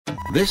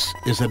This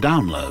is a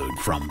download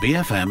from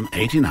BFM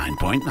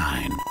 89.9,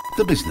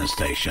 the business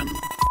station.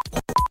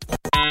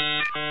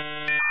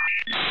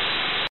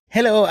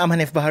 Hello, I'm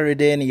Hanif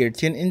Baharuddin. You're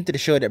tuned into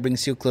the show that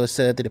brings you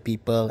closer to the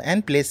people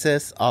and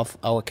places of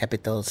our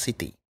capital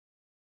city.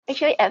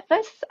 Actually, at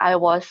first, I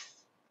was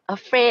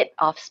afraid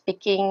of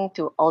speaking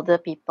to older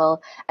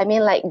people. I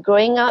mean, like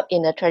growing up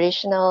in a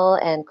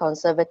traditional and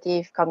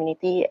conservative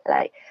community,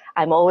 like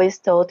I'm always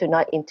told to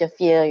not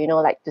interfere,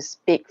 like to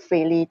speak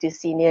freely to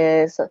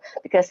seniors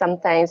because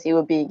sometimes it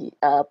will be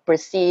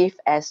perceived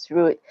as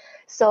rude.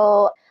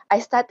 So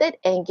I started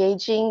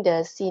engaging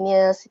the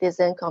senior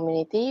citizen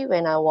community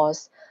when I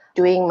was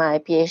doing my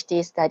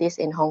PhD studies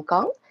in Hong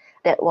Kong.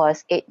 That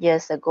was 8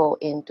 years ago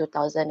in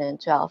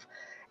 2012.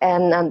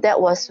 And that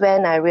was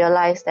when I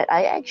realized that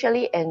I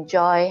actually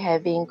enjoy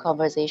having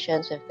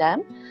conversations with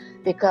them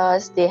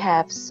because they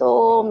have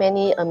so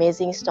many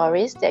amazing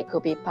stories that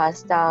could be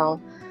passed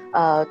down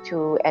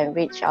to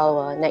enrich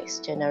our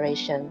next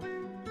generation.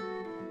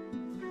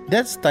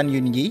 That's Tan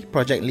Yun Yi,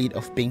 project lead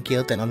of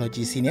Bengkel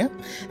Technology Senior,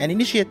 an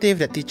initiative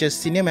that teaches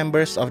senior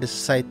members of the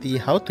society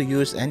how to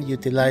use and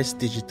utilize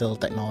digital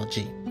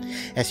technology.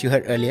 As you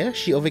heard earlier,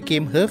 she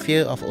overcame her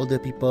fear of older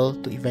people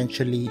to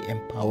eventually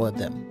empower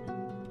them.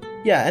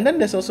 Yeah, and then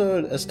there's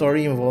also a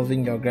story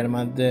involving your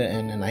grandmother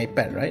and an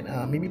iPad, right?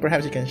 Maybe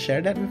perhaps you can share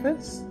that with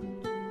us?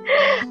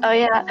 Oh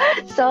yeah,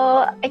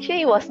 so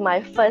actually it was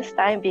my first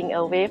time being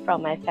away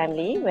from my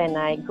family when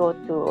I go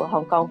to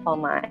Hong Kong for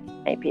my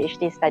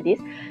PhD studies.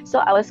 So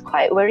I was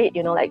quite worried,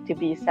 like to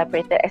be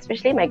separated,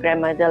 especially my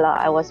grandmother.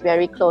 I was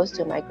very close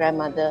to my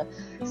grandmother.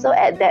 So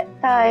at that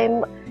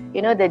time,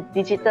 the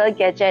digital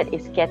gadget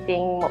is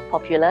getting more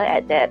popular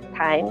at that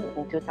time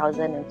in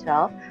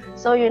 2012.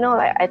 So,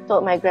 I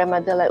told my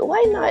grandmother,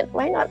 why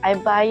not I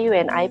buy you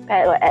an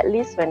iPad, or at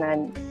least when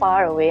I'm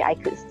far away, I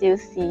could still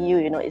see you,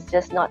 it's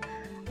just not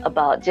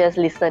about just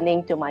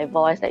listening to my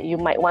voice, that you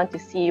might want to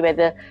see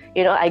whether,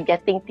 I'm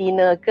getting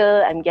thinner,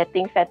 I'm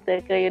getting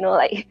fatter,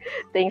 like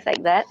things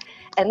like that.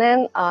 And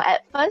then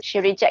at first she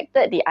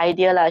rejected the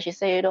idea. She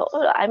said,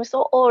 oh, I'm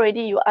so old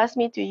already, you asked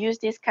me to use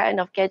this kind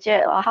of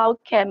gadget, or how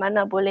can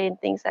mana boleh, and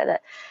things like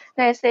that.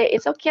 Then I say,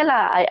 it's okay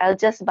I'll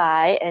just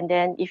buy, and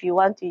then if you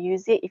want to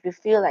use it, if you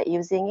feel like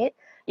using it,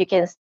 you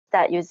can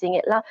start using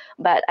it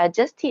But I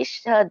just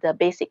teach her the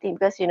basic thing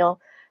because,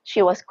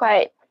 she was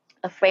quite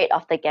afraid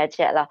of the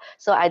gadget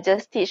So I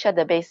just teach her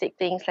the basic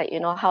things like,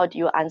 how do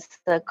you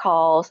answer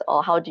calls,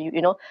 or how do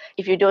you,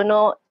 if you don't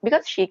know,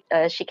 because she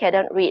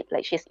cannot read,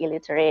 like she's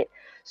illiterate.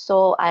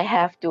 So I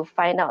have to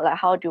find out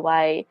how do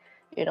I,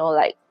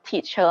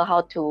 teach her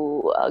how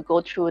to go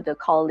through the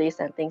call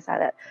list and things like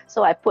that.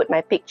 So I put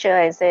my picture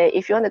and say,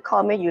 if you want to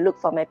call me, you look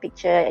for my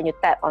picture and you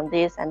tap on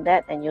this and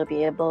that, and you'll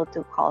be able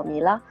to call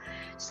me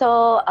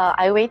So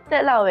I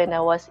waited when I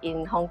was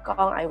in Hong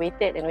Kong. I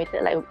waited and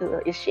waited,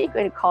 is she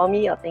going to call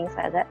me or things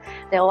like that?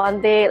 Then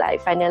one day,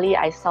 finally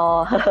I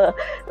saw her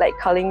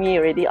calling me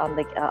already on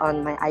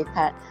my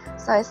iPad.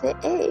 So I said,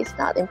 hey, it's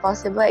not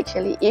impossible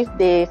actually. If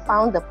they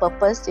found the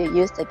purpose to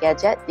use the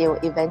gadget, they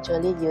will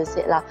eventually use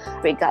it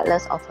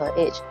regardless of her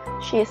age.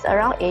 She's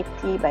around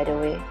 80, by the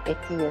way,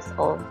 80 years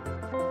old.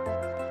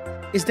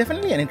 It's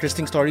definitely an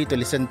interesting story to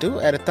listen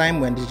to at a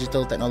time when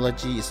digital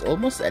technology is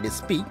almost at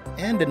its peak,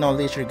 and the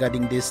knowledge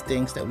regarding these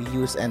things that we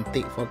use and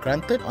take for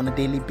granted on a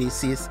daily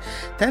basis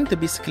tend to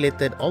be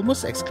circulated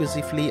almost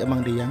exclusively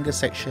among the younger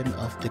section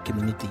of the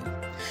community.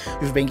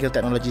 With Bengkel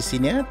Technology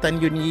Senior,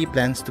 Tan Yun Yi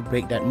plans to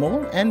break that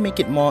mold and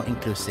make it more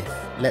inclusive.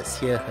 Let's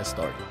hear her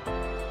story.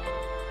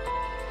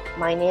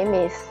 My name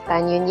is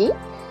Tan Yun Yi.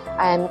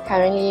 I'm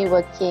currently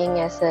working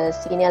as a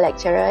senior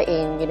lecturer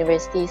in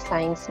University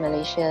Science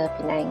Malaysia,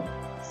 Penang.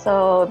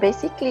 So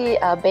basically,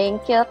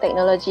 Bengkel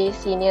Technology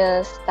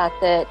Senior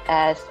started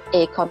as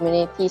a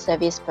community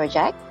service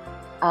project.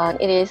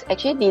 It is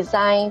actually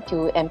designed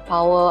to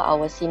empower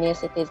our senior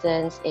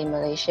citizens in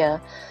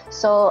Malaysia.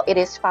 So it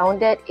is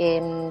founded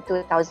in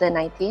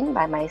 2019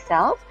 by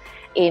myself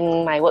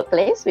in my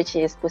workplace, which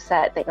is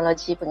Pusat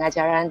Teknologi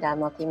Pengajaran dan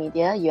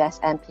Multimedia,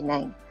 USM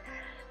Penang.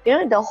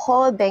 The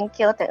whole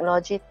Bengkel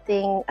technology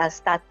thing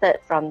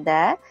started from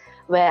there,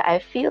 where I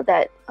feel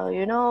that,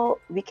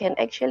 we can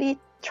actually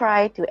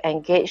try to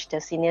engage the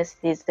senior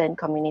citizen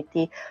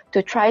community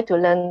to try to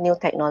learn new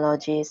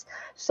technologies.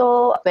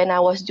 So when I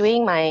was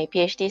doing my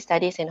PhD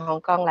studies in Hong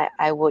Kong,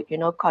 I would,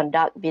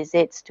 conduct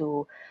visits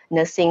to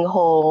nursing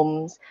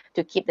homes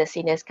to keep the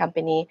seniors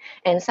company,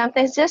 and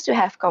sometimes just to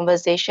have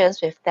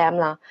conversations with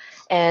them.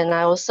 And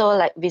I also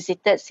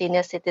visited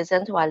senior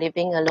citizens who are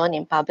living alone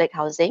in public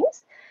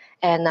housings.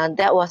 And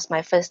that was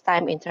my first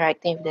time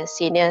interacting with the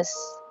seniors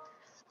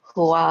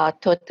who are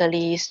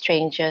totally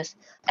strangers.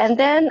 And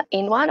then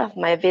in one of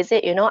my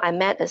visits, I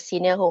met a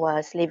senior who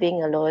was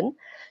living alone.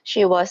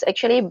 She was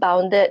actually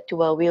bounded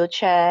to a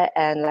wheelchair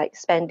and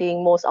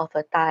spending most of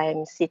her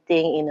time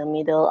sitting in the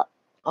middle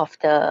of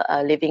the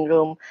living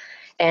room.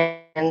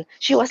 And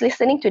she was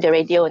listening to the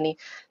radio only.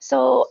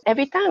 So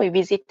every time we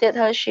visited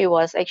her, she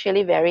was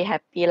actually very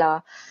happy.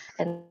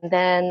 And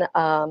then,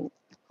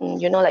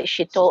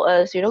 she told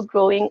us,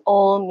 growing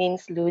old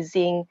means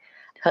losing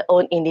her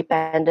own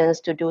independence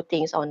to do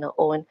things on her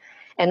own.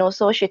 And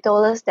also, she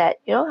told us that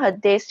her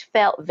days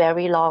felt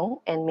very long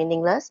and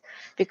meaningless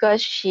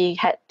because she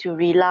had to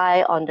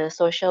rely on the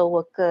social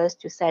workers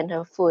to send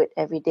her food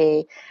every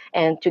day,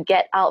 and to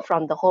get out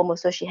from the home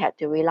also she had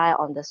to rely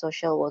on the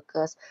social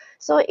workers.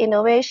 So in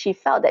a way, she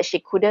felt that she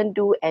couldn't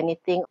do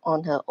anything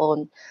on her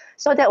own.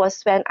 So that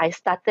was when I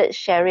started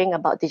sharing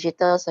about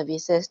digital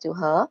services to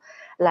her.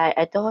 Like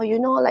I told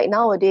her, like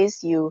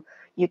nowadays you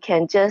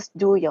can just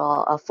do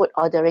your food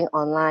ordering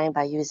online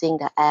by using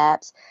the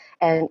apps.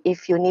 And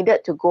if you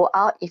needed to go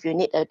out, if you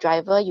need a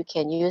driver, you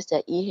can use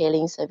the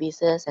e-hailing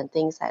services and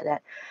things like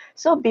that.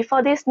 So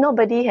before this,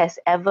 nobody has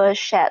ever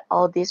shared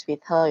all this with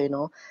her.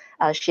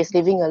 She's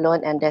living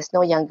alone and there's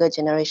no younger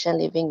generation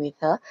living with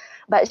her.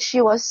 But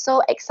she was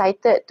so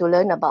excited to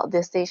learn about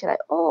this thing. She's like,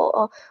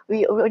 oh,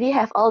 we already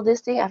have all this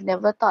thing. I've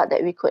never thought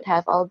that we could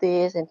have all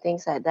this and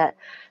things like that.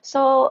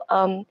 So,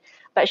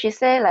 but she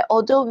said, like,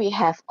 although we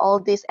have all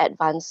this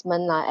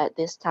advancement at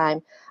this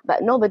time,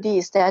 but nobody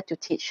is there to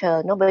teach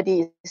her.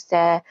 Nobody is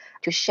there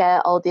to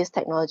share all this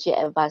technology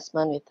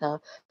advancement with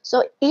her.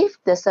 So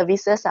if the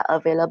services are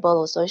available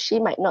also, she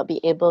might not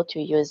be able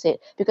to use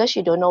it because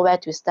she don't know where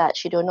to start.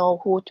 She don't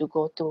know who to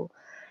go to.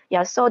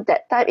 Yeah, so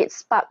that time it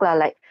sparked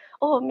like,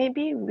 oh,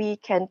 maybe we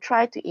can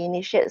try to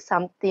initiate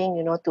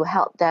something, to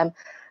help them,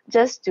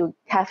 just to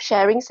have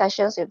sharing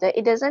sessions with them.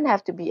 It doesn't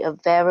have to be a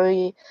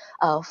very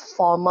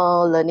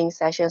formal learning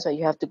sessions where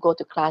you have to go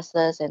to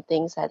classes and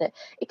things like that.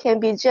 It can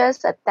be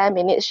just a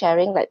 10-minute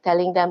sharing, like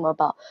telling them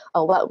about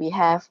what we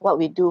have, what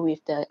we do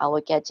with our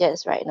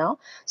gadgets right now.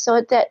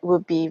 So that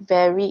would be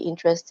very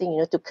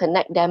interesting, to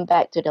connect them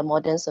back to the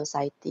modern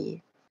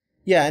society.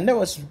 Yeah, and that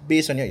was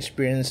based on your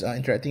experience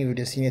interacting with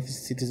the senior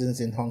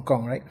citizens in Hong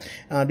Kong, right?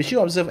 Did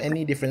you observe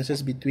any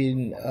differences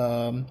between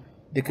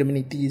the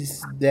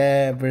communities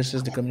there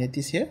versus the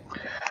communities here?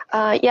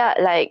 Yeah,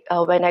 like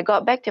when I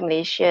got back to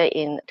Malaysia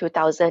in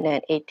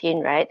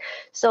 2018, right?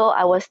 So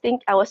I was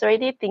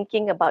already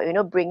thinking about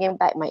bringing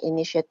back my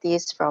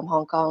initiatives from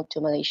Hong Kong to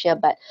Malaysia,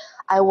 but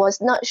I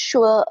was not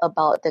sure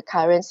about the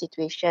current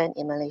situation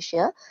in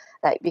Malaysia.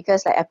 Like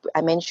because like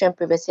I mentioned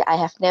previously, I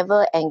have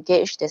never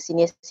engaged the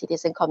senior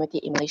citizen committee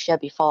in Malaysia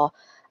before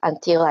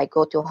until I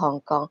go to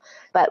Hong Kong.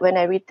 But when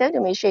I returned to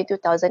Malaysia in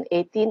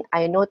 2018,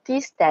 I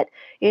noticed that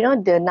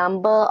the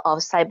number of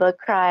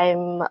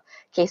cybercrime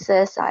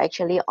cases are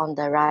actually on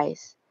the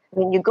rise.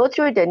 When you go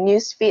through the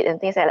news feed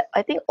and things like that,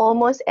 I think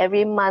almost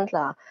every month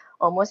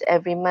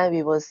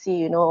we will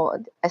see,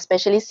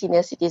 especially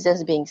senior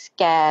citizens being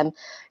scammed,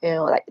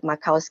 like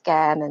Macau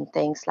scam and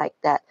things like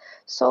that.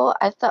 So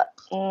I thought,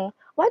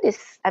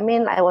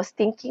 I was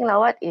thinking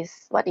like,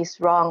 what is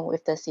wrong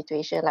with the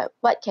situation? Like,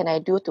 what can I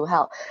do to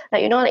help?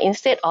 Like, like,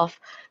 instead of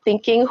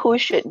thinking who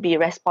should be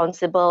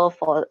responsible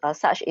for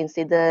such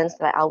incidents,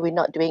 like, are we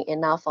not doing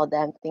enough for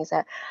them? Things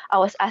like I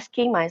was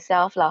asking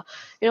myself, like,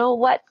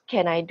 what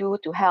can I do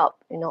to help?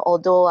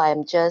 Although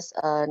I'm just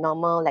a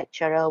normal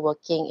lecturer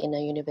working in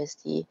a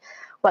university,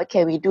 what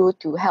can we do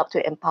to help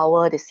to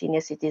empower the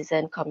senior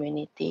citizen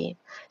community?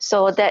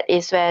 So that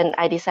is when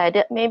I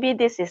decided maybe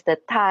this is the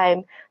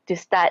time to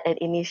start an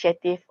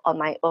initiative on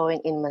my own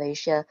in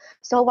Malaysia.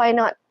 So why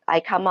not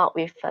I come out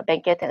with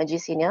Bangkit Technology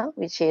Senior,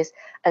 which is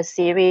a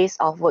series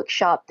of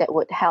workshops that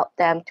would help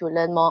them to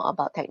learn more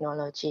about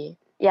technology.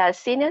 Yeah,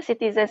 senior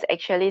citizens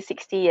actually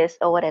 60 years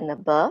old and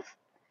above.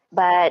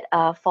 But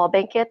for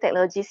Banker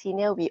Technology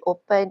Senior, we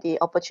open the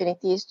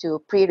opportunities to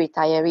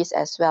pre-retirees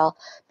as well,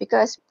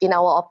 because in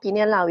our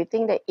opinion, we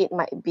think that it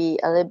might be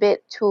a little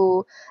bit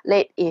too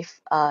late if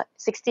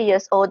 60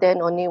 years old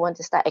then only want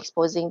to start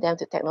exposing them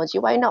to technology.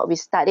 Why not we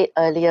start it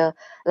earlier,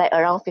 like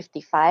around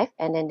 55,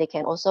 and then they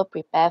can also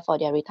prepare for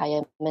their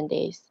retirement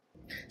days.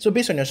 So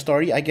based on your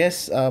story, I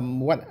guess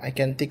what I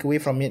can take away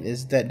from it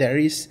is that there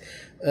is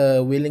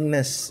a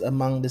willingness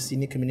among the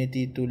senior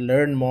community to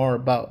learn more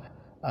about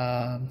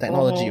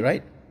technology,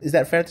 right? Is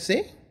that fair to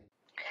say?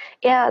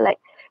 Yeah, like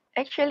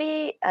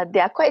actually, they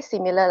are quite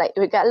similar. Like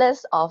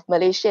regardless of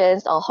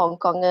Malaysians or Hong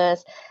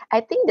Kongers, I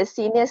think the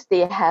seniors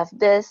they have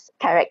this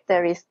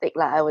characteristic.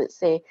 Like I would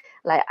say,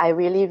 like I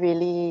really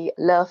really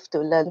love to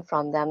learn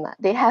from them.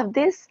 They have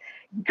this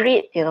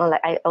grit,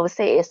 like I would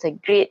say it's a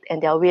grit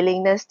and their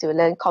willingness to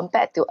learn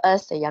compared to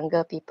us, the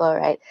younger people,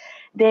 right?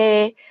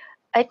 They,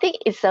 I think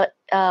it's a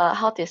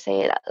how to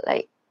say it,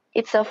 like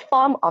it's a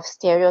form of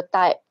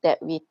stereotype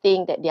that we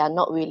think that they are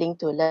not willing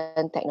to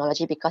learn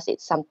technology because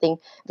it's something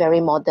very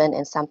modern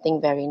and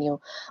something very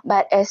new.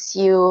 But as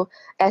you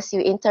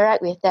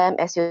interact with them,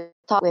 as you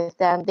talk with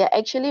them, they're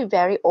actually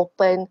very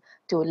open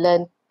to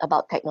learn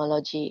about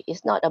technology.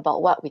 It's not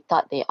about what we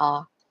thought they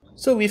are.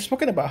 So we've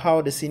spoken about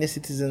how the senior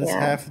citizens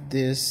Yeah. have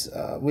this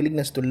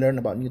willingness to learn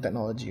about new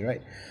technology,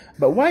 right?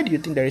 But why do you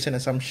think there is an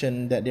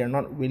assumption that they are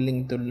not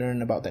willing to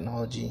learn about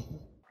technology?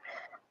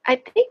 I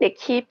think the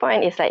key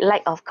point is like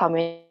lack of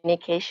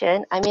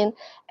communication. I mean,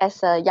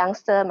 as a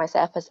youngster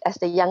myself, as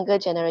the younger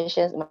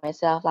generations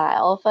myself, like I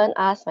often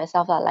ask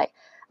myself like,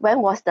 when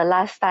was the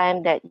last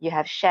time that you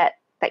have shared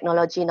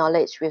technology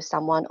knowledge with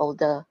someone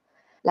older?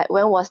 Like,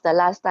 when was the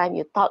last time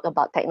you talked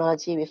about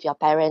technology with your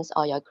parents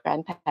or your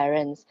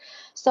grandparents?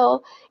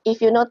 So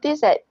if you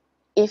notice that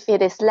if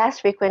it is less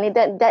frequently,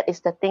 then that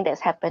is the thing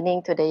that's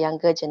happening to the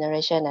younger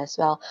generation as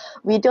well.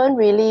 We don't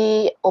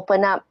really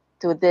open up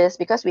to this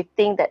because we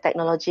think that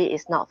technology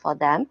is not for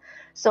them.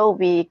 So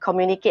we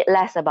communicate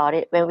less about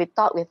it. When we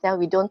talk with them,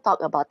 we don't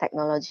talk about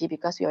technology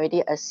because we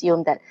already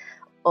assume that,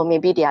 or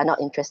maybe they are not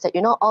interested.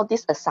 You know, all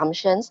these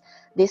assumptions,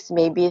 this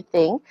maybe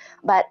thing.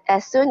 But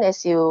as soon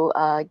as you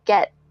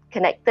get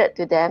connected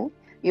to them,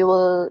 you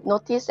will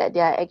notice that they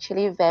are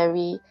actually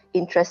very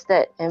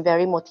interested and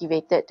very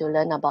motivated to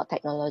learn about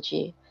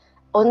technology.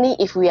 Only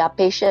if we are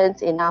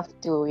patient enough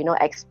to,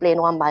 explain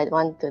one by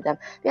one to them.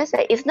 Because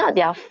it's not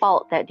their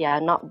fault that they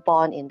are not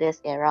born in this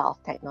era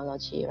of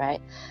technology,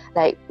 right?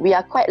 Like, we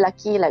are quite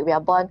lucky, like we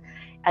are born,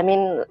 I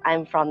mean,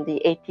 I'm from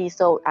the 80s,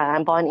 so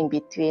I'm born in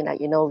between. Like,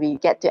 we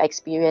get to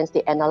experience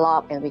the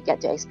analog and we get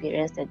to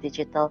experience the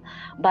digital.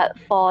 But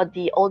for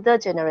the older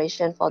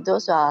generation, for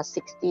those who are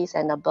 60s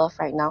and above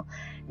right now,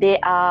 they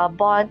are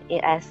born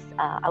as,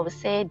 I would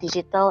say,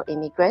 digital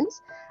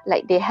immigrants.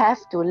 Like, they have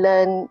to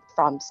learn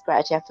from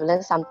scratch. They have to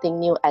learn something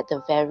new at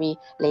a very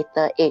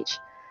later age.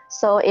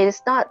 So it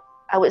is not,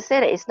 I would say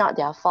that it's not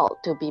their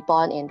fault to be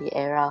born in the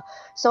era.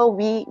 So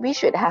we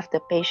should have the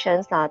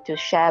patience now to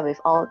share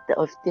with all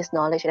of this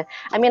knowledge.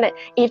 I mean, like,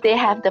 if they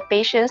have the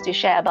patience to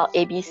share about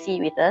ABC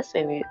with us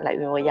when we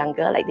were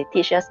younger, like they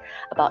teach us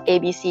about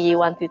ABC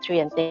 1, 2, 3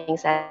 and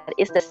things like that,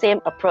 it's the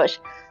same approach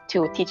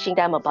to teaching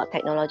them about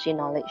technology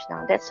knowledge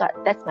now. That's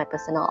my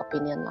personal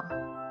opinion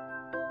now.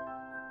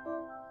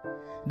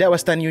 That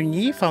was Tan Yun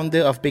Yi, founder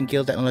of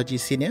Bengkel Technology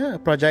Senior, a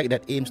project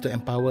that aims to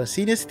empower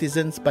senior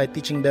citizens by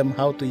teaching them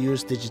how to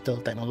use digital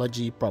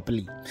technology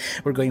properly.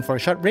 We're going for a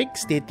short break.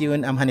 Stay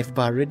tuned. I'm Hanif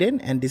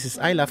Baharudin, and this is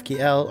I Love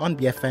KL on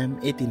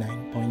BFM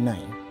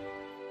 89.9.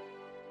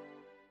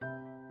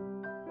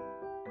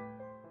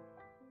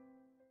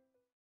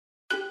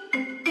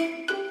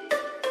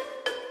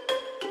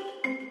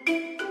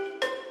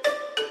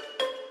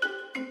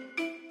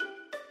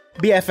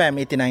 BFM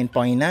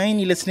 89.9,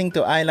 you're listening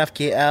to I Love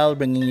KL,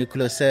 bringing you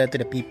closer to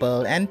the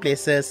people and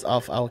places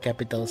of our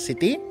capital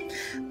city.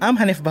 I'm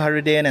Hanif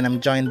Baharudin, and I'm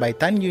joined by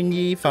Tan Yun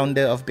Yi,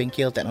 founder of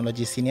Bengkel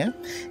Technology Senior,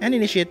 an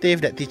initiative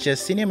that teaches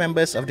senior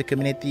members of the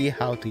community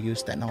how to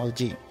use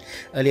technology.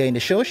 Earlier in the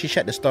show, she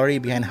shared the story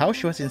behind how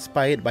she was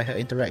inspired by her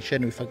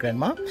interaction with her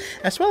grandma,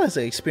 as well as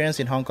her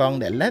experience in Hong Kong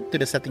that led to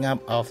the setting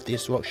up of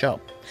this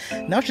workshop.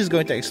 Now she's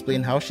going to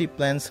explain how she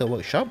plans her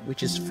workshop,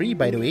 which is free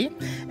by the way,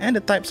 and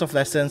the types of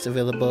lessons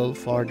available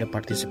for the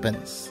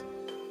participants.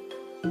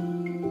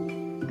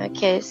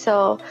 Okay,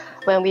 so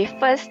when we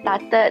first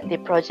started the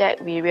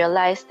project, we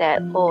realized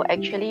that,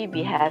 actually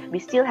we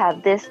still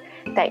have this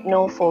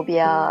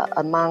technophobia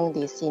among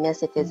the senior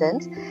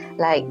citizens.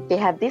 Like, they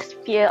have this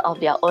fear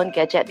of their own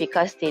gadget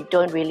because they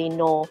don't really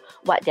know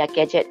what their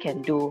gadget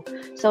can do.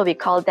 So we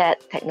call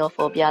that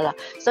technophobia.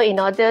 So in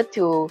order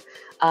to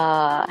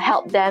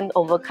help them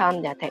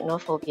overcome their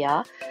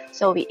technophobia,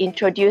 so we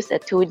introduced a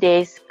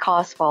 2-day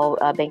course for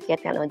Bengkel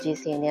Technology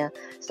Senior.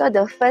 So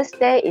the first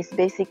day is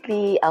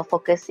basically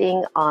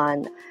focusing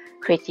on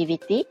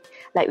creativity.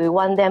 Like, we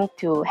want them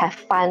to have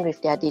fun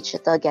with their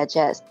digital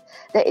gadgets.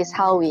 That is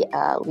how we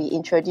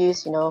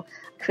introduce,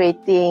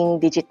 creating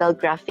digital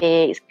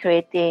graphics,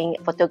 creating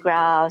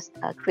photographs,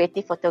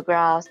 creative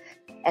photographs,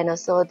 and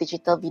also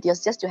digital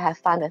videos, just to have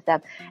fun with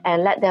them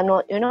and let them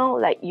know,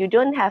 like, you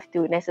don't have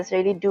to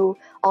necessarily do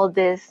all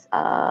these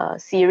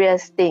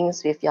serious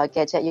things with your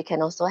gadget. You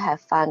can also have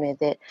fun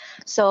with it.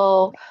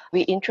 So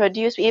we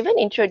even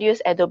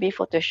introduced Adobe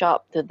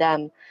Photoshop to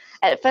them.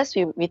 At first,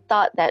 we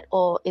thought that,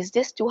 is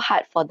this too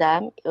hard for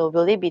them?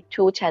 Will it be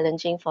too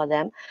challenging for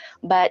them?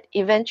 But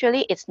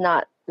eventually, it's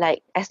not.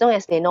 Like, as long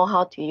as they know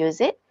how to use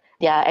it,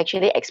 they are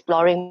actually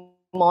exploring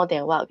more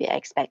than what we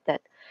expected.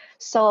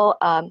 So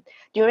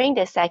during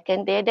the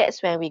second day,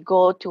 that's when we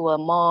go to a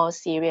more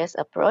serious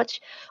approach,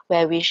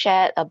 where we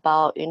shared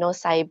about,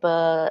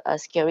 cyber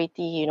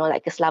security,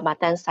 like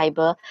keselamatan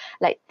cyber,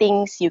 like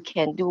things you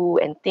can do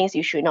and things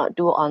you should not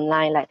do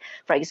online. Like,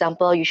 for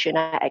example, you should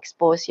not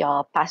expose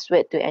your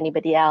password to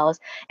anybody else,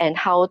 and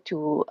how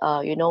to,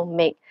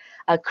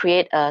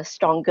 create a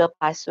stronger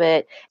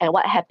password, and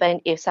what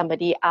happens if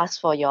somebody asks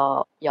for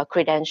your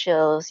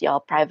credentials, your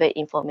private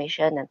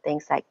information, and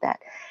things like that.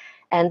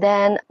 And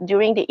then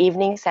during the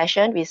evening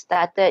session, we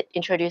started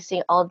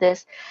introducing all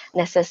these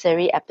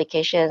necessary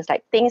applications,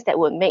 like things that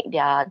would make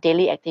their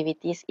daily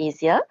activities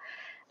easier,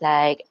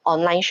 like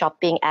online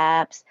shopping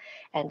apps,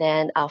 and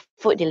then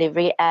food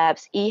delivery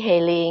apps,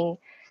 e-hailing.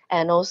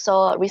 And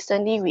also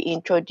recently we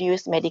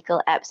introduced medical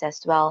apps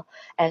as well,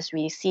 as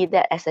we see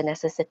that as a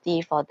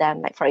necessity for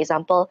them. Like, for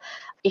example,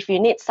 if you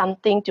need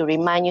something to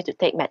remind you to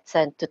take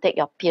medicine, to take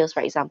your pills,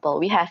 for example,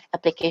 we have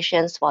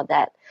applications for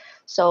that.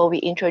 So we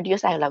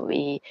introduce,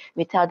 we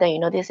tell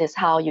them, this is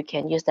how you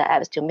can use the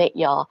apps to make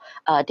your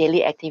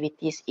daily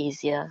activities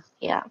easier.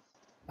 Yeah.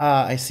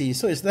 I see.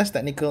 So it's less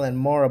technical and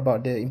more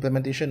about the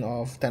implementation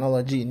of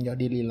technology in your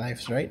daily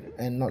lives, right?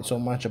 And not so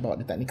much about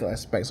the technical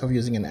aspects of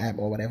using an app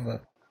or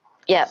whatever.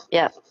 Yeah,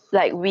 yeah.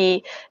 Like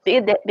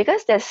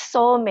because there's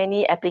so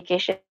many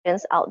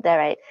applications out there,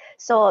 right?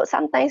 So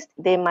sometimes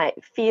they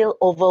might feel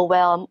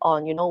overwhelmed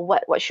on,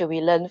 what should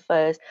we learn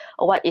first,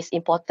 or what is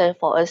important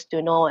for us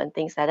to know and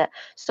things like that.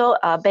 So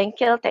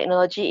Benkel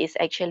Technology is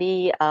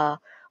actually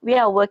we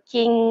are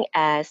working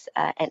as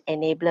an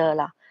enabler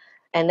lah.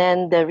 And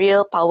then the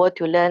real power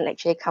to learn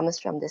actually comes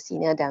from the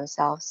senior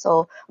themselves.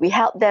 So we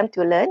help them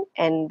to learn,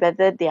 and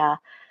whether they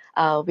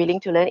are willing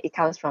to learn, it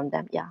comes from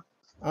them. Yeah.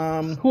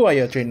 Who are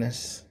your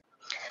trainers?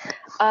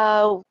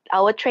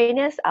 Our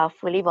trainers are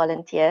fully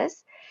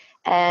volunteers,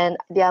 and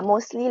they are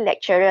mostly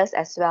lecturers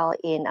as well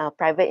in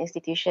private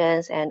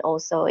institutions and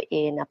also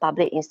in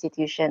public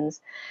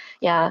institutions.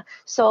 Yeah.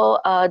 So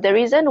the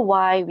reason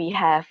why we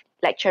have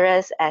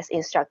lecturers as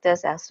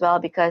instructors as well,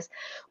 because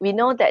we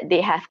know that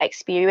they have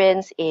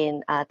experience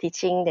in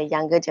teaching the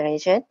younger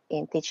generation,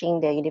 in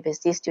teaching the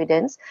university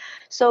students.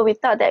 So we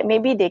thought that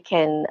maybe they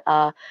can,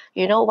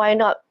 why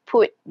not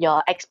put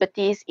your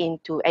expertise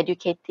into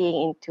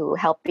educating, into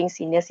helping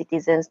senior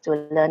citizens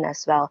to learn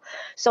as well.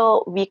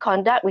 So we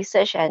conduct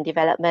research and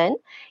development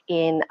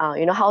in,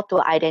 how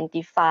to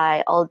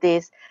identify all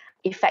these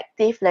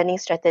effective learning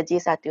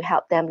strategies are to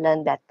help them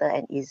learn better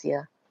and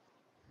easier.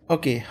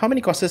 Okay, how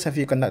many courses have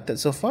you conducted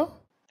so far?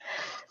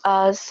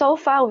 So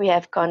far, we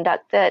have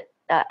conducted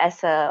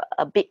as a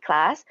big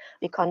class.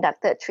 We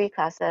conducted 3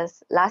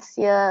 classes. Last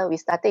year, we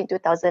started in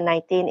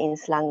 2019 in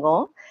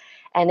Selangor.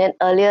 And then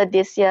earlier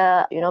this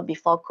year,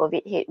 before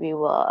COVID hit, we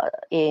were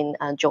in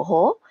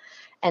Johor.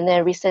 And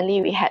then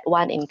recently, we had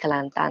one in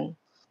Kelantan.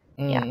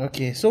 Yeah.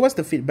 Okay, so what's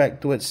the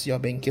feedback towards your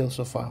Benkel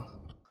so far?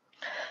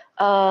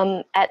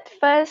 At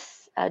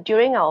first,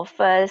 during our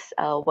first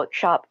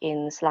workshop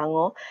in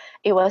Selangor,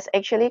 it was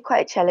actually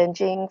quite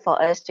challenging for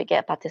us to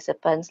get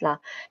participants lah,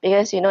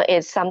 because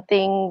it's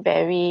something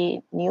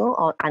very new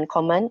or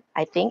uncommon,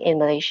 I think, in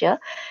Malaysia.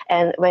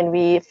 And when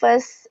we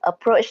first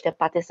approach the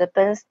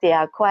participants, they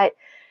are quite,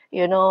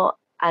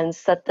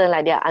 uncertain,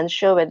 like they are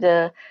unsure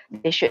whether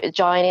they should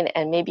join in,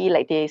 and maybe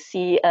like they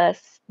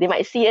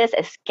might see us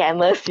as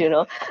scammers,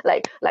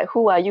 like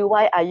who are you,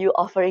 why are you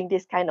offering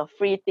this kind of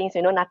free things,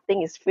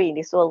 nothing is free in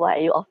this world, why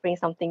are you offering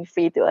something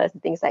free to us,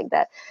 and things like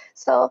that.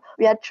 So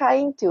we are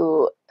trying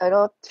to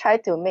try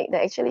to make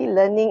that actually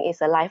learning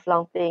is a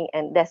lifelong thing,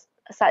 and there's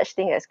such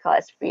thing as called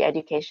as free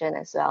education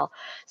as well.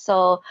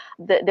 So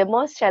the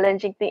most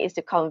challenging thing is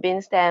to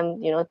convince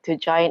them, to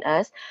join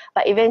us.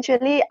 But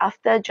eventually,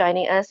 after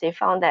joining us, they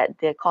found that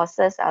the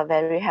courses are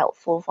very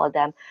helpful for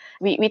them.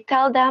 We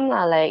tell them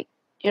like,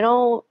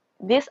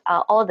 these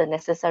are all the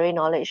necessary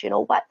knowledge.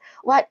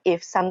 What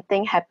if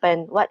something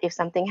happened? What if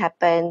something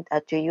happened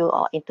to you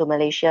or into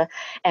Malaysia,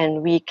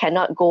 and we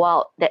cannot go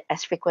out that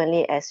as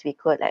frequently as we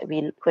could? Like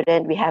we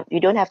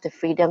don't have the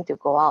freedom to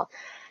go out.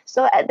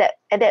 So at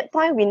that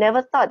point, we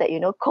never thought that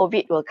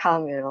COVID will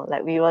come.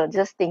 Like we were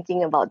just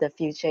thinking about the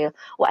future.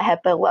 What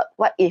happened? What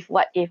if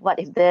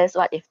this?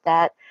 What if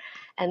that?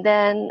 And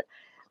then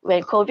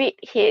when COVID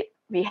hit,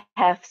 we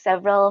have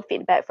several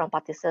feedback from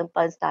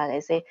participants that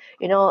they say,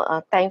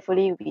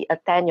 thankfully we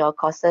attend your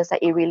courses.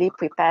 Like it really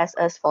prepares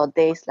us for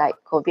days like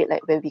COVID,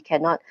 like where we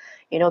cannot,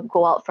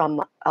 go out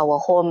from our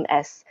home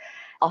as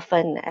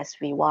often as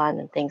we want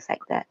and things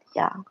like that.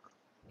 Yeah.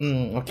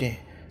 Okay.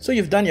 So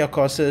you've done your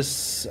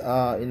courses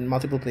in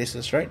multiple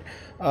places, right?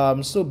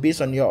 So based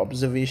on your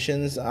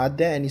observations, are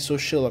there any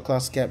social or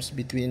class gaps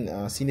between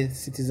senior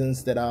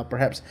citizens that are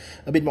perhaps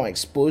a bit more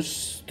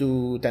exposed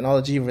to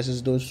technology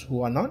versus those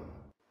who are not?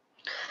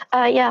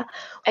 Yeah,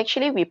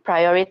 actually, we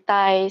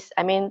prioritize.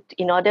 I mean,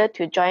 in order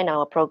to join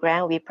our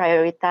program, we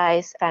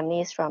prioritize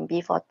families from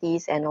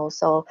B40s and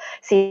also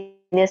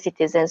senior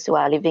citizens who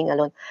are living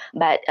alone.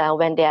 But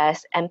when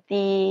there's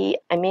empty,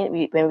 I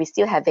mean, when we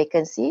still have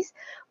vacancies,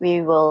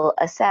 we will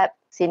accept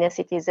senior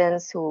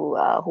citizens who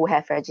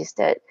have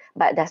registered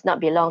but does not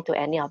belong to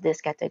any of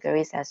these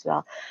categories as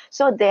well.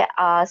 So there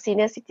are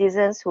senior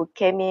citizens who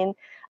came in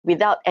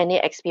without any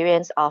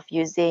experience of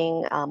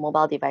using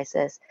mobile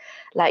devices.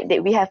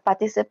 We have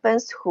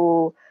participants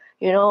who,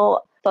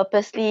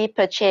 purposely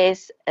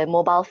purchase a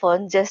mobile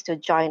phone just to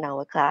join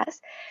our class.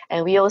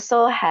 And we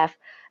also have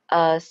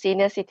a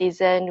senior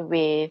citizen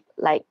with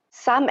like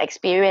some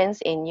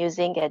experience in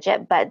using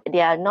gadget, but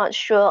they are not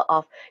sure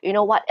of,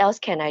 what else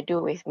can I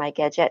do with my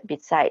gadget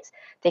besides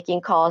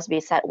taking calls,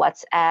 besides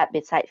WhatsApp,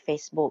 besides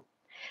Facebook.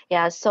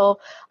 Yeah, so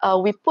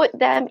we put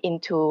them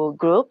into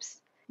groups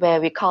where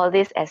we call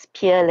this as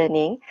peer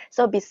learning.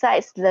 So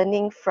besides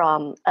learning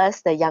from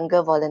us, the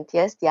younger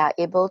volunteers, they are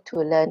able to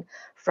learn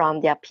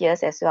from their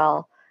peers as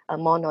well,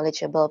 more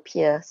knowledgeable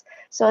peers.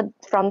 So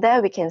from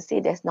there, we can see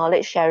there's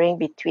knowledge sharing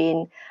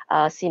between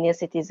senior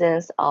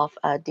citizens of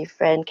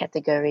different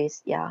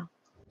categories. Yeah.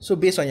 So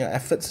based on your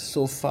efforts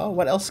so far,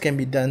 what else can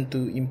be done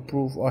to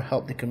improve or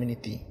help the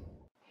community?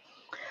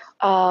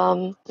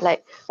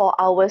 Like for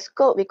our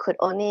scope, we could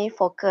only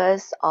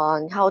focus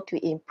on how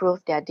to improve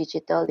their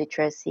digital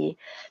literacy,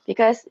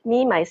 because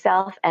me,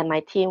 myself, and my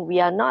team, we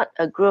are not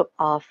a group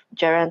of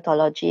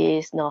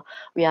gerontologists, no,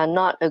 we are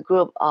not a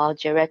group of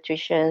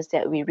geriatricians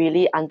that we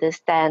really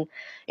understand.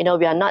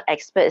 We are not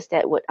experts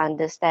that would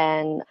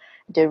understand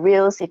the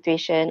real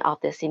situation of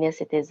the senior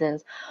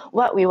citizens.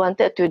 What we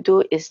wanted to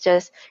do is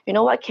just,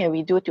 what can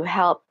we do to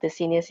help the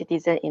senior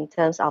citizen in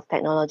terms of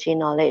technology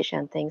knowledge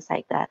and things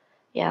like that.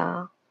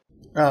 Yeah.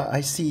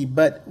 I see.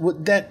 But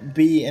would that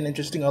be an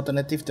interesting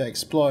alternative to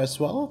explore as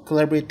well?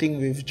 Collaborating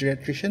with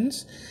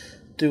geriatricians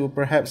to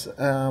perhaps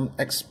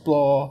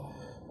explore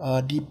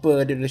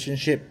deeper the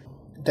relationship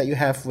that you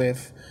have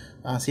with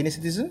senior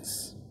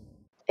citizens?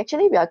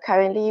 Actually, we are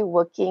currently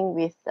working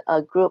with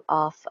a group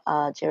of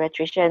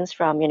geriatricians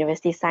from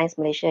University Science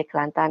Malaysia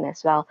Kelantan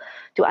as well,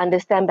 to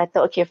understand better,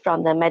 okay,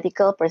 from the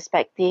medical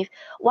perspective,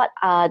 what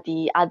are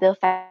the other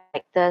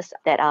factors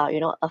that are,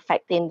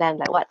 affecting them,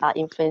 like what are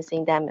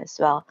influencing them as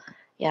well.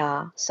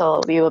 Yeah,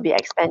 so we will be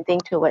expanding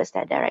towards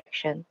that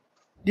direction.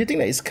 Do you think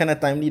that it's kind of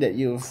timely that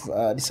you've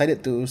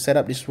decided to set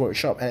up this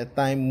workshop at a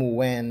time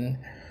when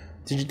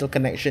digital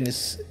connection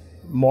is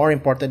more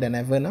important than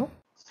ever now?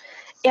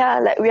 Yeah,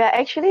 like we are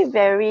actually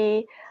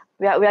we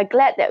are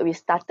glad that we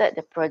started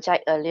the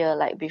project earlier,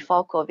 like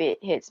before COVID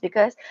hits,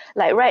 because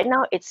like right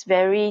now it's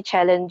very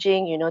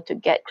challenging, to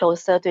get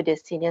closer to the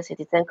senior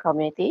citizen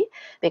community,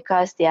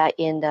 because they are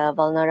in the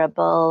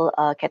vulnerable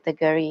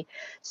category.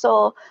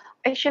 So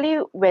actually,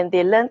 when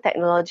they learn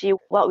technology,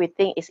 what we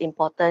think is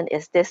important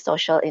is this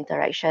social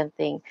interaction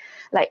thing.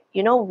 Like,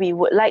 we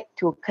would like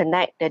to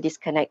connect the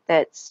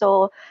disconnected.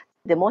 So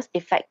the most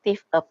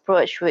effective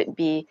approach would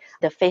be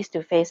the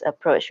face-to-face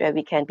approach, where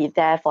we can be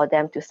there for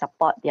them to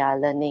support their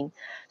learning.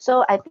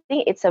 So I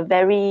think it's a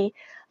very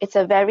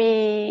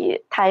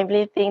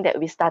timely thing that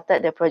we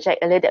started the project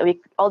earlier, that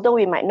although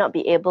we might not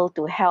be able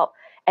to help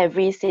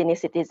every senior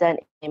citizen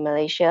in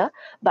Malaysia,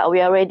 but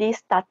we are already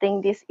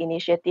starting this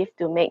initiative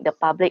to make the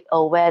public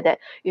aware that,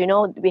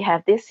 we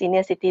have this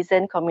senior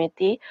citizen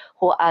community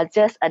who are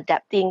just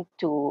adapting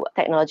to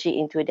technology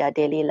into their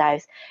daily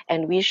lives,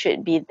 and we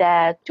should be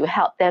there to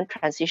help them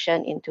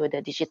transition into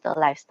the digital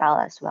lifestyle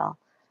as well.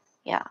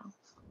 Yeah.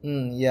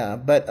 Yeah,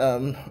 but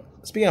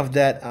speaking of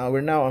that,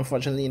 we're now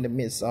unfortunately in the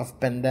midst of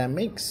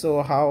pandemic.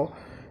 So how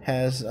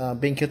has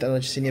BenQ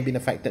Technology Senior been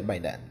affected by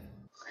that?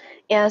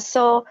 Yeah,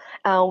 so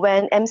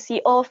when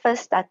MCO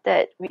first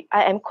started,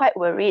 I am quite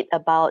worried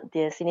about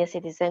the senior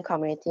citizen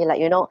community.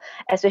 Like,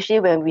 especially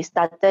when we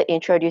started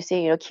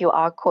introducing,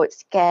 QR code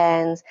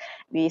scans,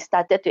 we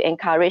started to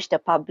encourage the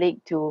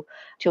public to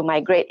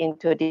migrate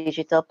into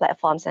digital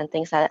platforms and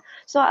things like that.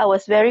 So I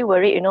was very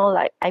worried,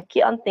 like I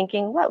keep on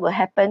thinking what will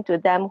happen to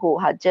them who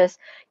are just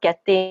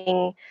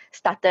getting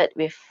started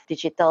with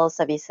digital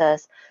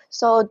services.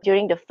 So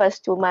during the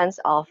first 2 months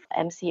of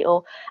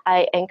MCO,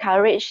 I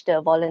encouraged the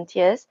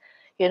volunteers,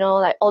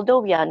 like although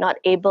we are not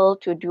able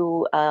to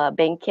do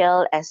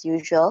Benkel as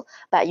usual,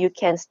 but you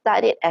can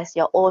start it as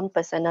your own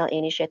personal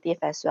initiative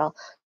as well.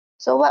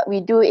 So what we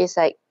do is,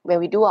 like when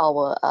we do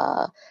our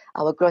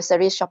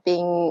grocery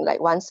shopping like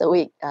once a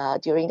week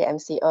during the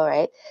MCO,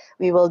 right?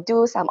 We will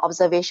do some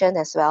observation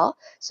as well.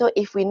 So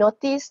if we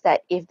notice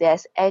that if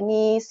there's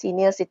any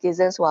senior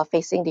citizens who are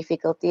facing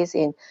difficulties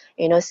in,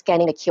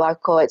 scanning the QR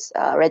codes,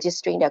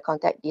 registering their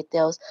contact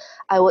details,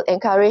 I would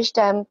encourage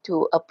them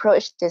to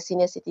approach the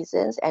senior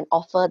citizens and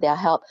offer their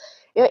help.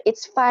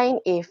 It's fine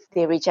if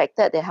they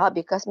rejected the help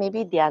because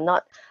maybe they are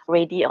not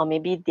ready, or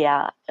maybe they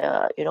are,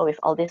 with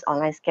all these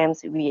online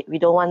scams, we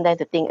don't want them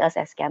to think us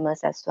as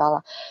scammers as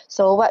well.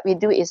 So what we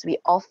do is we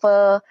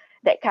offer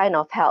that kind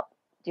of help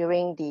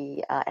during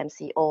the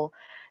MCO.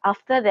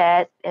 After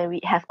that, and we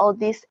have all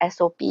these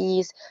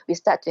SOPs, we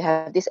start to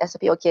have this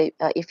SOP, okay,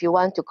 if you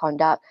want to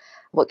conduct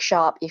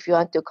workshop, if you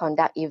want to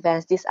conduct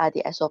events, these are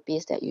the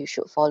SOPs that you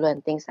should follow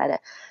and things like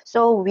that.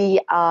 So we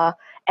are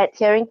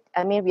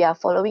we are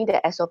following the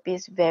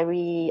SOPs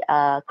very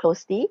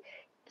closely.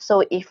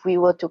 So if we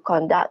were to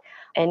conduct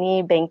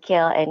any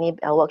Benkel, any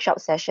workshop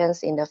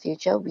sessions in the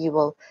future, we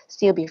will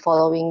still be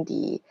following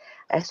the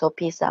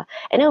SOPs.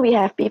 And then we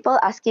have people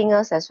asking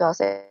us as well,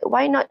 say,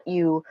 why not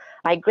you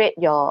migrate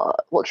your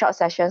workshop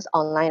sessions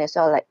online as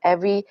well? Like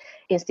every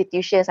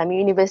institutions,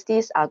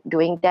 universities are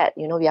doing that.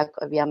 We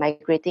are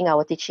migrating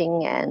our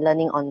teaching and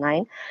learning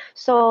online.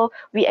 So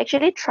we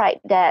actually tried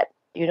that,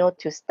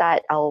 to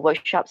start our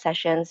workshop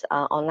sessions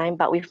online,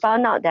 but we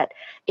found out that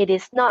it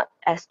is not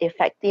as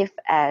effective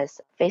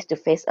as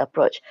face-to-face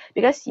approach,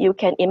 because you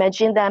can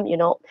imagine them,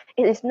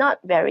 it is not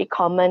very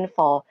common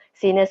for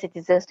senior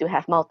citizens to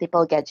have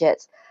multiple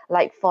gadgets.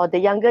 Like for the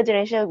younger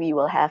generation, we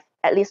will have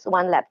at least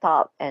one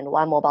laptop and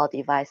one mobile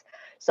device.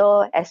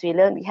 So as we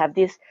learn,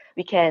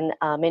 we can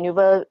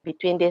maneuver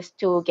between these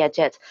two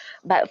gadgets.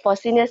 But for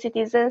senior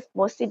citizens,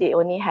 mostly they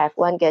only have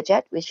one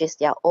gadget, which is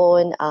their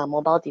own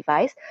mobile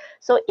device.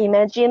 So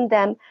imagine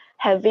them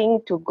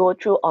having to go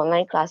through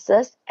online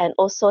classes and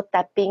also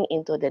tapping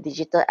into the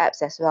digital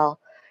apps as well.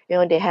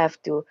 they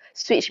have to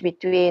switch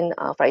between,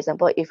 for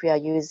example, if you are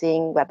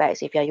using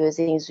WebEx, if you are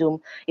using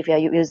Zoom, if you are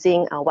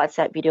using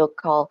WhatsApp video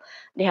call,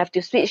 they have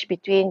to switch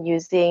between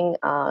using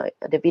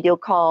the video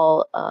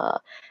call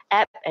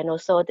app and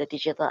also the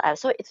digital app.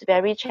 So it's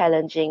very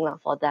challenging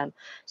for them.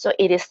 So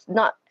it is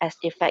not as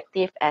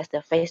effective as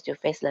the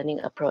face-to-face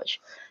learning approach.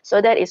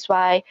 So that is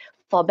why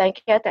for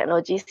Bankcare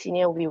Technology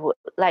Senior, we would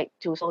like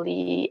to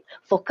solely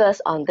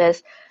focus on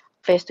this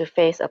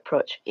face-to-face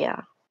approach.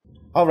 Yeah.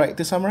 All right,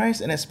 to summarize,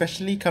 and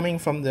especially coming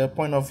from the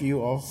point of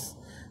view of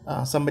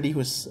somebody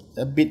who's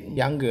a bit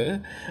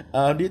younger,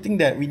 do you think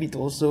that we need to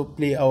also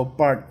play our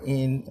part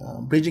in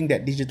bridging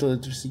that digital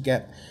literacy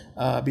gap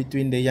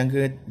between the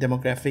younger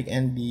demographic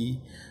and the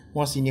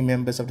more senior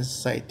members of the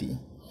society?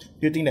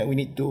 Do you think that we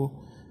need to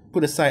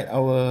put aside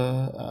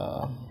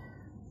our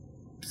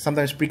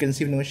sometimes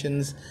preconceived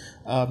notions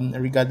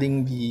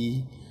regarding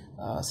the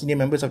senior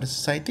members of the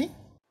society?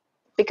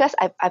 Because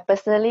I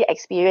personally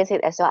experienced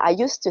it as well. I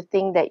used to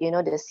think that,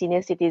 the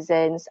senior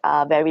citizens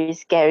are very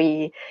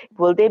scary.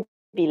 Will they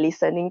be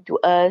listening to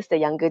us, the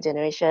younger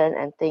generation,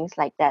 and things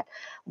like that?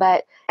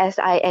 But as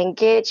I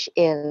engage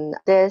in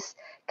this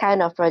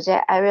kind of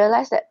project, I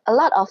realized that a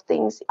lot of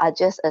things are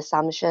just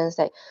assumptions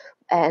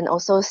and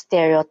also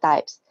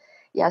stereotypes.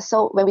 Yeah,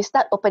 so when we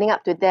start opening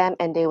up to them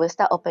and they will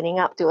start opening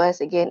up to us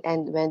again,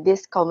 and when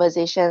these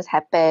conversations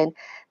happen,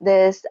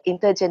 this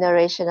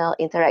intergenerational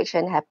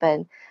interaction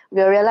happen,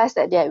 we'll realize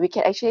that we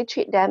can actually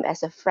treat them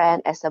as a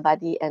friend, as a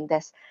buddy, and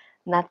there's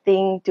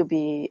nothing to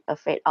be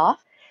afraid of.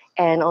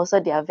 And also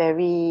they are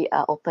very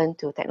open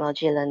to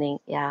technology learning.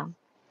 Yeah.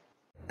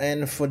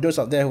 And for those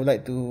out there who would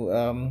like to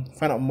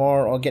find out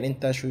more or get in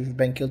touch with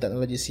Bankcare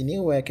Technology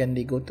Senior, where can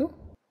they go to?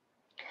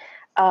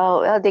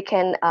 Well, they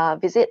can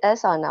visit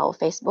us on our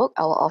Facebook,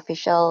 our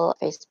official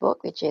Facebook,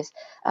 which is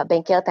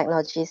Bankcare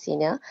Technology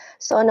Senior.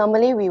 So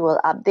normally we will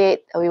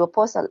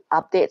post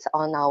updates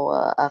on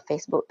our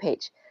Facebook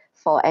page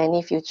for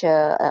any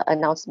future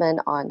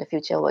announcement on the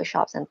future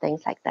workshops and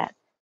things like that.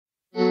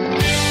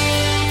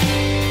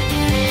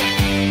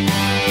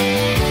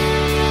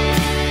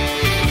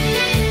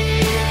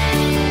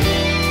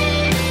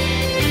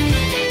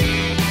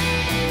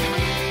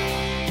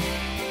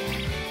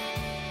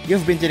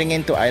 You've been tuning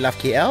in to I Love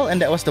KL,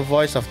 and that was the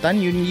voice of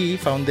Tan Yun Yi,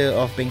 founder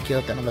of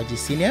Bankcare Technology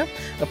Senior,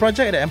 a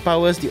project that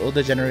empowers the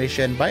older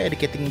generation by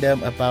educating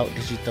them about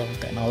digital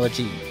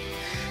technology.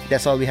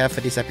 That's all we have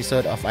for this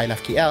episode of I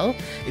Love KL.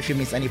 If you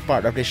miss any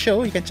part of the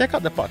show, you can check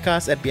out the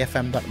podcast at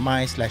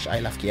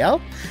bfm.my/ilovekl,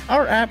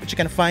 our app which you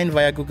can find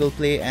via Google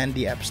Play and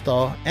the App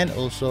Store, and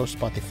also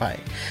Spotify.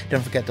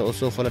 Don't forget to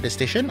also follow the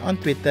station on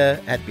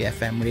Twitter at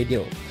BFM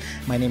Radio.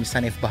 My name is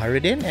Hanif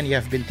Baharuddin, and you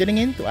have been tuning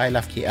in to I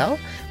Love KL,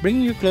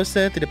 bringing you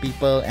closer to the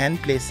people and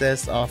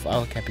places of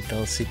our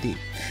capital city.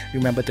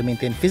 Remember to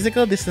maintain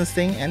physical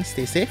distancing and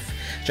stay safe.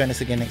 Join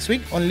us again next week,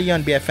 only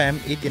on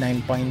BFM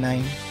 89.9,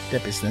 the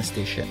business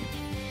station.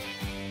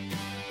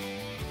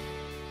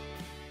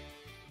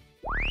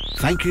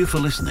 Thank you for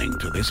listening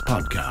to this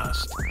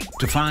podcast.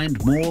 To find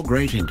more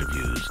great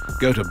interviews,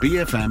 go to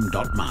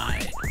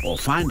bfm.my or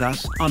find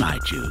us on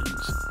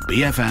iTunes.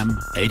 BFM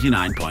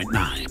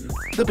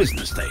 89.9, the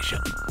business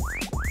station.